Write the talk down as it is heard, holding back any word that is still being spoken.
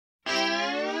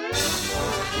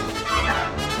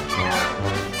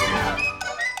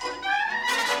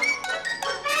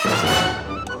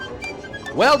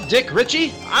Well, Dick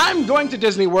Ritchie, I'm going to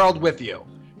Disney World with you.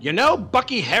 You know,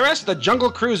 Bucky Harris, the Jungle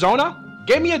Cruise owner,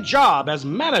 gave me a job as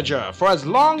manager for as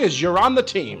long as you're on the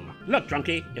team. Look,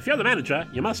 Drunky, if you're the manager,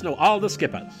 you must know all the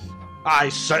skippers. I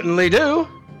certainly do.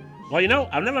 Well, you know,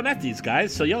 I've never met these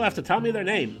guys, so you'll have to tell me their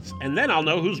names, and then I'll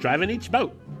know who's driving each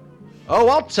boat. Oh,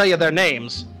 I'll tell you their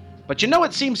names. But you know,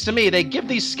 it seems to me they give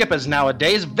these skippers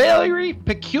nowadays very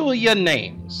peculiar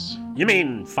names. You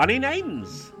mean funny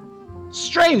names?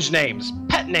 Strange names,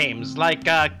 pet names, like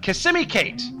Kissimmee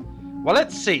Kate. Well,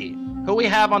 let's see who we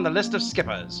have on the list of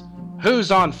skippers.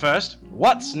 Who's on first?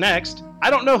 What's next? I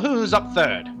don't know who's up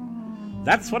third.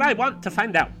 That's what I want to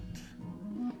find out.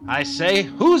 I say,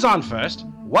 who's on first?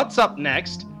 What's up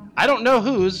next? I don't know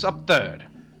who's up third.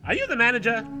 Are you the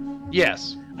manager?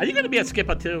 Yes. Are you going to be a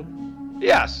skipper too?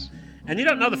 Yes. And you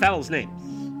don't know the fellow's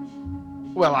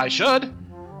names? Well, I should.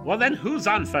 Well, then who's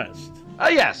on first?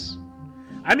 Yes.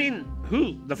 I mean,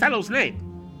 who? The fellow's name?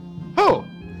 Who?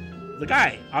 The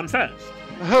guy on first.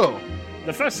 Who?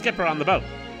 The first skipper on the boat.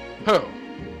 Who?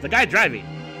 The guy driving.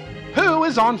 Who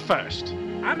is on first?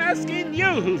 I'm asking you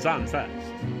who's on first.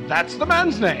 That's the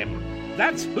man's name.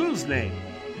 That's whose name?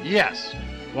 Yes.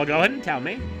 Well, go ahead and tell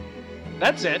me.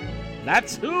 That's it.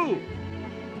 That's who.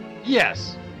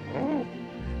 Yes. Oh.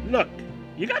 Look,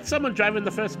 you got someone driving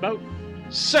the first boat?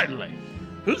 Certainly.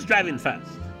 Who's driving first?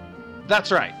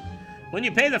 That's right. When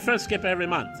you pay the first skipper every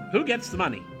month, who gets the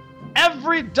money?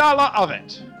 Every dollar of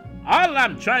it. All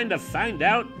I'm trying to find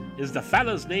out is the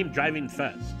fellow's name driving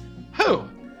first. Who?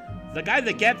 The guy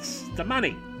that gets the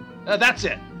money. That's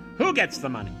it. Who gets the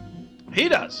money? He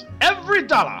does. Every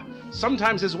dollar.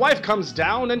 Sometimes his wife comes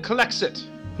down and collects it.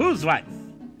 Whose wife?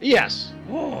 Yes.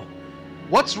 Oh.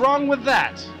 What's wrong with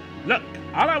that? Look,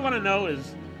 all I want to know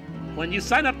is, when you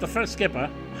sign up the first skipper,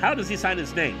 how does he sign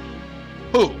his name?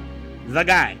 Who? The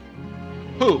guy.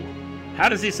 Who? How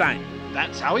does he sign?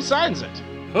 That's how he signs it.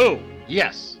 Who?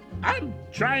 Yes. I'm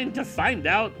trying to find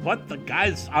out what the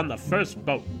guy's on the first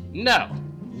boat. No.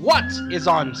 What is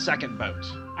on second boat?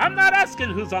 I'm not asking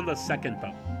who's on the second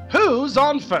boat. Who's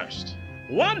on first?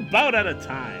 One boat at a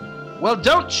time. Well,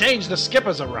 don't change the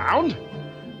skippers around.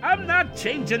 I'm not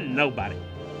changing nobody.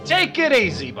 Take it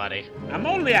easy, buddy. I'm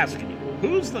only asking you,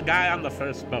 who's the guy on the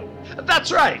first boat?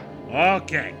 That's right.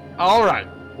 Okay. All right.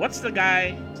 What's the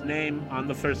guy's name on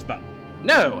the first boat?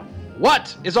 No.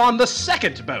 What is on the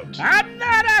second boat? I'm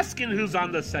not asking who's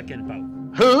on the second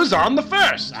boat. Who's on the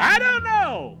first? I don't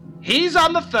know. He's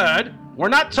on the third. We're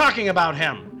not talking about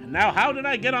him. Now, how did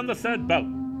I get on the third boat?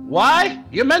 Why?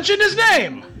 You mentioned his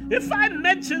name. If I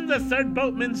mentioned the third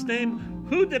boatman's name,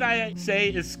 who did I say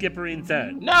is skippering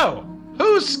third? No.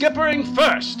 Who's skippering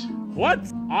first?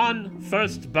 What's on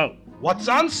first boat? What's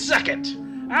on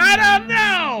second? I don't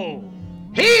know.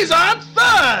 He's on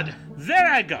third.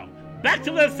 There I go. Back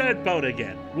to the third boat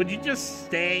again. Would you just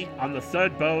stay on the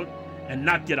third boat and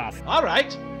not get off? All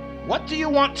right. What do you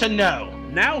want to know?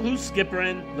 Now who's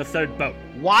skippering the third boat?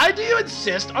 Why do you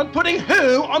insist on putting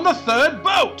who on the third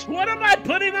boat? What am I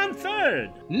putting on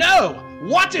third? No.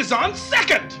 What is on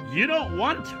second? You don't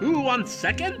want who on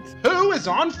second? Who is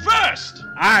on first?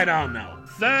 I don't know.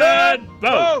 Third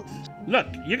boat. Look,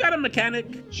 you got a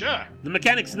mechanic? Sure. The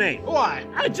mechanic's name? Why?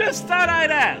 I just thought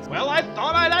I'd ask. Well, I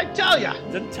thought I'd tell you.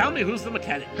 Then tell me who's the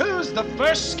mechanic. Who's the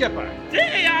first skipper?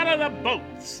 Stay out of the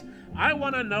boats. I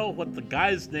want to know what the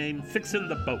guy's name fixing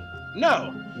the boat.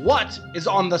 No. What is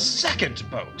on the second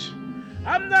boat?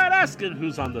 I'm not asking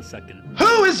who's on the second.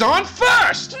 Who is on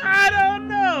first? I don't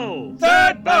know.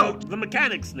 Third boat. The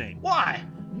mechanic's name. Why?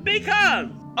 Because.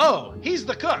 Oh, he's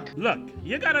the cook. Look,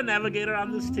 you got a navigator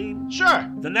on this team? Sure.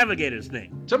 The navigator's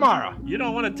name. Tomorrow. You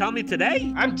don't want to tell me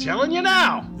today? I'm telling you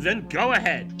now. Then go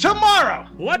ahead. Tomorrow.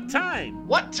 What time?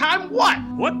 What time what?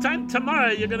 What time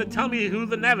tomorrow you're going to tell me who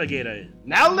the navigator is?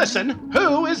 Now listen,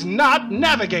 who is not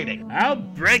navigating? I'll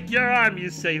break your arm, you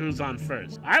say who's on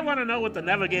first. I want to know what the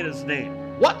navigator's name.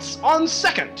 What's on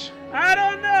second? I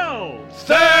don't know.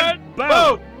 Third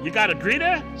boat. You got a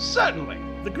greeter? Certainly.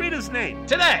 The greeter's name.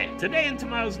 Today. Today and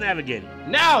tomorrow's navigator.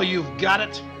 Now you've got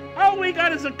it. All we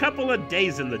got is a couple of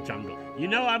days in the jungle. You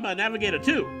know I'm a navigator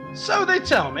too. So they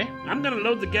tell me. I'm gonna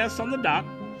load the guests on the dock,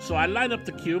 so I line up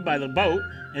the queue by the boat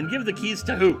and give the keys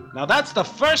to who? Now that's the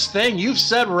first thing you've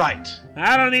said right.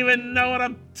 I don't even know what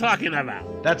I'm talking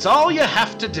about. That's all you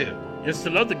have to do. Is to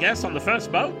load the guests on the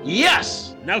first boat?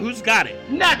 Yes! Now who's got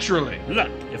it? Naturally. Look,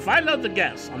 if I load the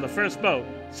guests on the first boat,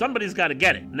 somebody's got to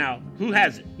get it. Now, who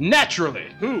has it? Naturally.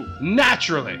 Who?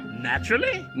 Naturally.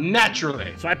 Naturally?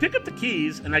 Naturally. So I pick up the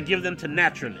keys and I give them to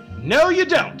Naturally. No, you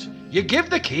don't. You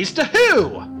give the keys to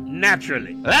who?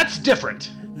 Naturally. That's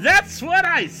different. That's what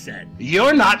I said.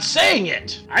 You're not saying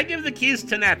it. I give the keys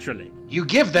to Naturally. You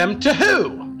give them to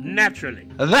who? Naturally.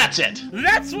 That's it.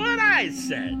 That's what I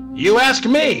said. You ask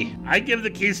me. I give the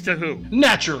keys to who?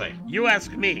 Naturally. You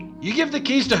ask me. You give the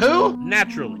keys to who?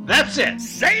 Naturally. That's it.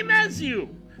 Same as you.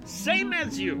 Same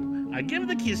as you. I give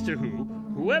the keys to who?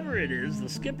 Whoever it is, the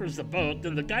skipper's the boat,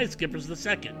 then the guy skipper's the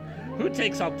second. Who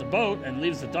takes out the boat and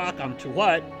leaves the dock onto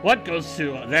what? What goes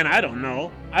to, then I don't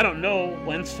know. I don't know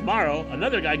when's tomorrow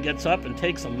another guy gets up and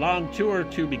takes a long tour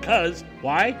to because.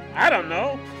 Why? I don't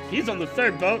know. He's on the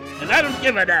third boat, and I don't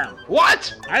give a damn.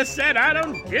 What? I said I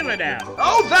don't give a damn.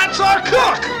 Oh, that's our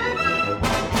cook!